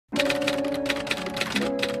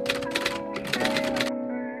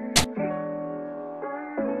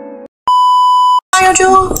now,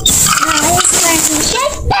 Jules?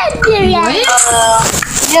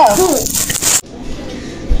 Yeah.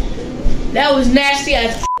 That was nasty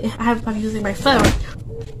as I have fun using my phone.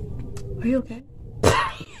 Are you okay?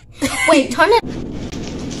 Wait, turn it.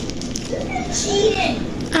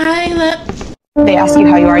 They ask you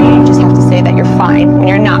how you are, you just have to say that you're fine when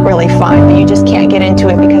you're not really fine, but you just can't get into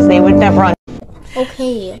it because they would never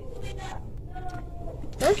Okay.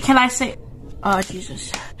 Can I say, oh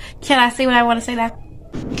Jesus. Can I say what I want to say now?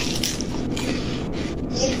 It's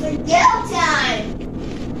a jail time.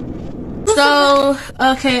 So,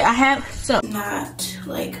 okay, I have, so. Not,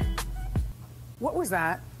 like. What was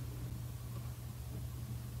that?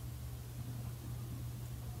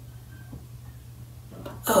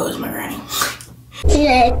 Oh, it's my granny.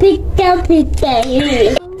 Yeah, pick up.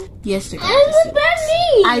 Yes,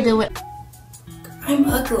 I do it. I'm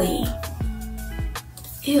ugly.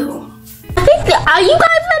 Ew. I think that, are you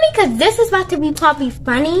guys ready? Because this is about to be probably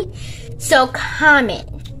funny. So comment.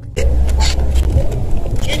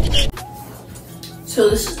 So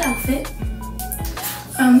this is the outfit.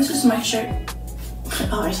 This is my shirt.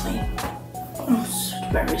 Obviously. I'm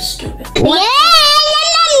very stupid. Yeah,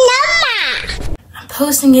 I'm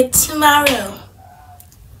posting it tomorrow.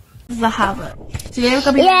 Zahava. Today we're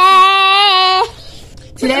gonna be. yeah.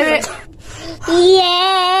 Today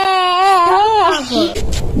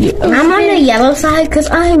I'm on the yellow side because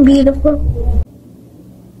I'm beautiful.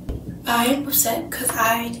 I am upset because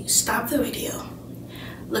I stopped the video,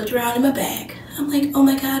 looked around in my bag. I'm like, oh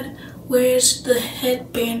my god, where's the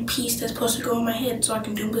headband piece that's supposed to go on my head so I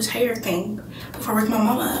can do this hair thing before I wake my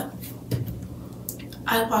mama up?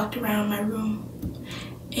 I walked around my room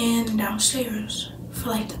and downstairs for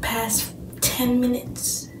like the past 10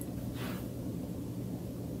 minutes.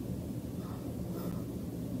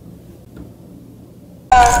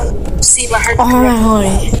 See my heart.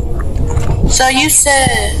 Alright. So you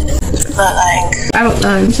said, but like, I don't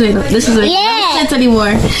know. This is a no sense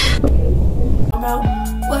anymore. About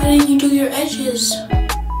why didn't you do your edges?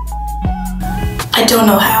 I don't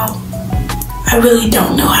know how. I really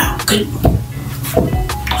don't know how.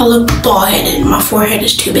 I look bald-headed. My forehead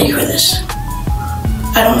is too big for this.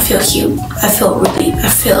 I don't feel cute. I feel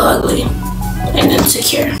ugly and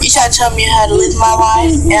insecure. you try to tell me how to live my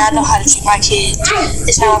life, and I know how to treat my kids.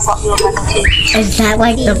 It's not my fault you don't like no kids. Is that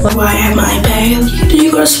like the Why I have my iPad? Did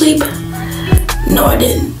you go to sleep? No, I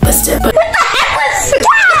didn't. But still. I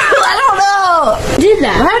don't know. Who did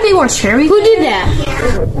that? Why are they more cherry? Who did that?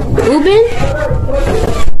 Ruben?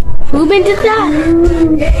 Ruben did that?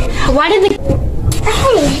 Why did they...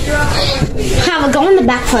 Hey! Have a go in the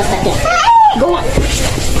back for a second. Go on.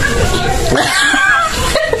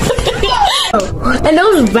 And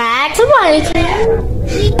those bags, I'm like... Dad,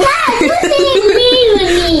 what's it mean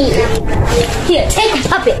with me? Here, take a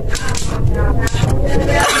puppet.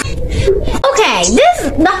 Okay, this...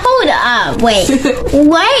 Hold up. Wait.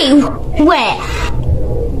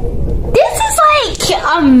 This is like,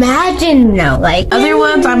 imagine, no, like... Other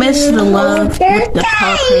ones, I miss the love with the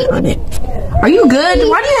paw print on it. Are you good?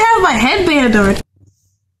 Why do you have my headband on?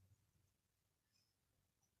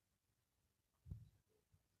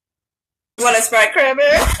 Want to spread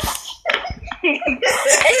cranberry?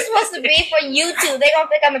 It's supposed to be for YouTube. They gonna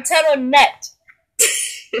think I'm a total nut.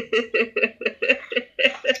 Wait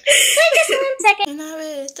just 1 second. And I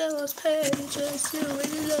read those pages, you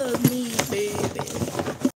really love me, baby.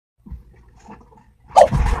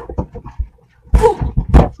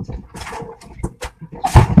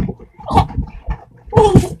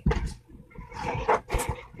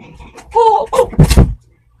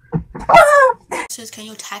 Says, can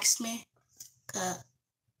you text me?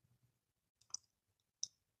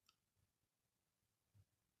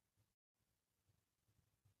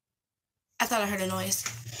 I thought I heard a noise.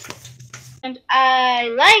 And I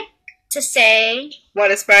like to say...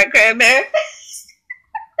 Want to spread cranberry?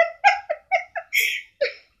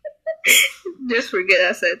 Just forget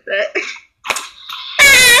I said that.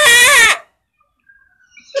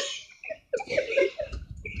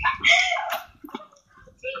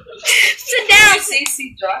 Sit down.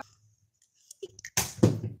 CC drop.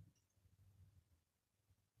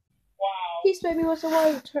 He sprayed me with some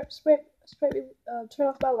water to turn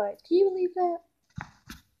off my lights. Can you believe that?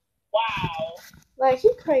 Wow. Like, he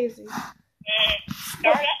crazy. No,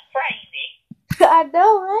 that's crazy. I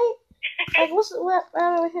know, right? Like, what's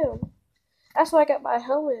wrong with him? That's why I got my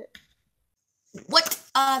helmet. What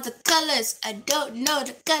are the colors? I don't know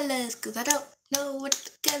the colors, because I don't know what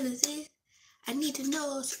the colors is. I need to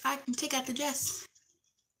know so I can take out the dress.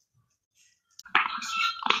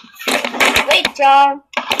 Wait, John.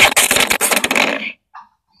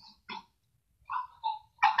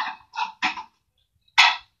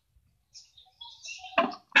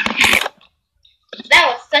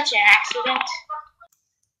 Such an accident.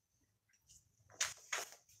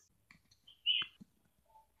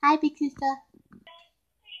 Hi, big sister.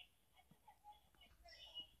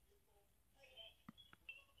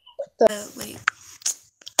 Wait.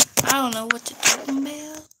 I don't know what to talk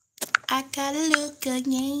about. I gotta look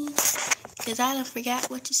again. Cause I done forgot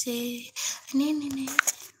what to say. Ian, let's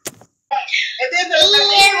go.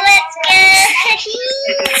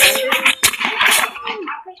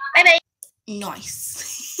 Bye bye.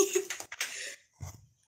 Nice.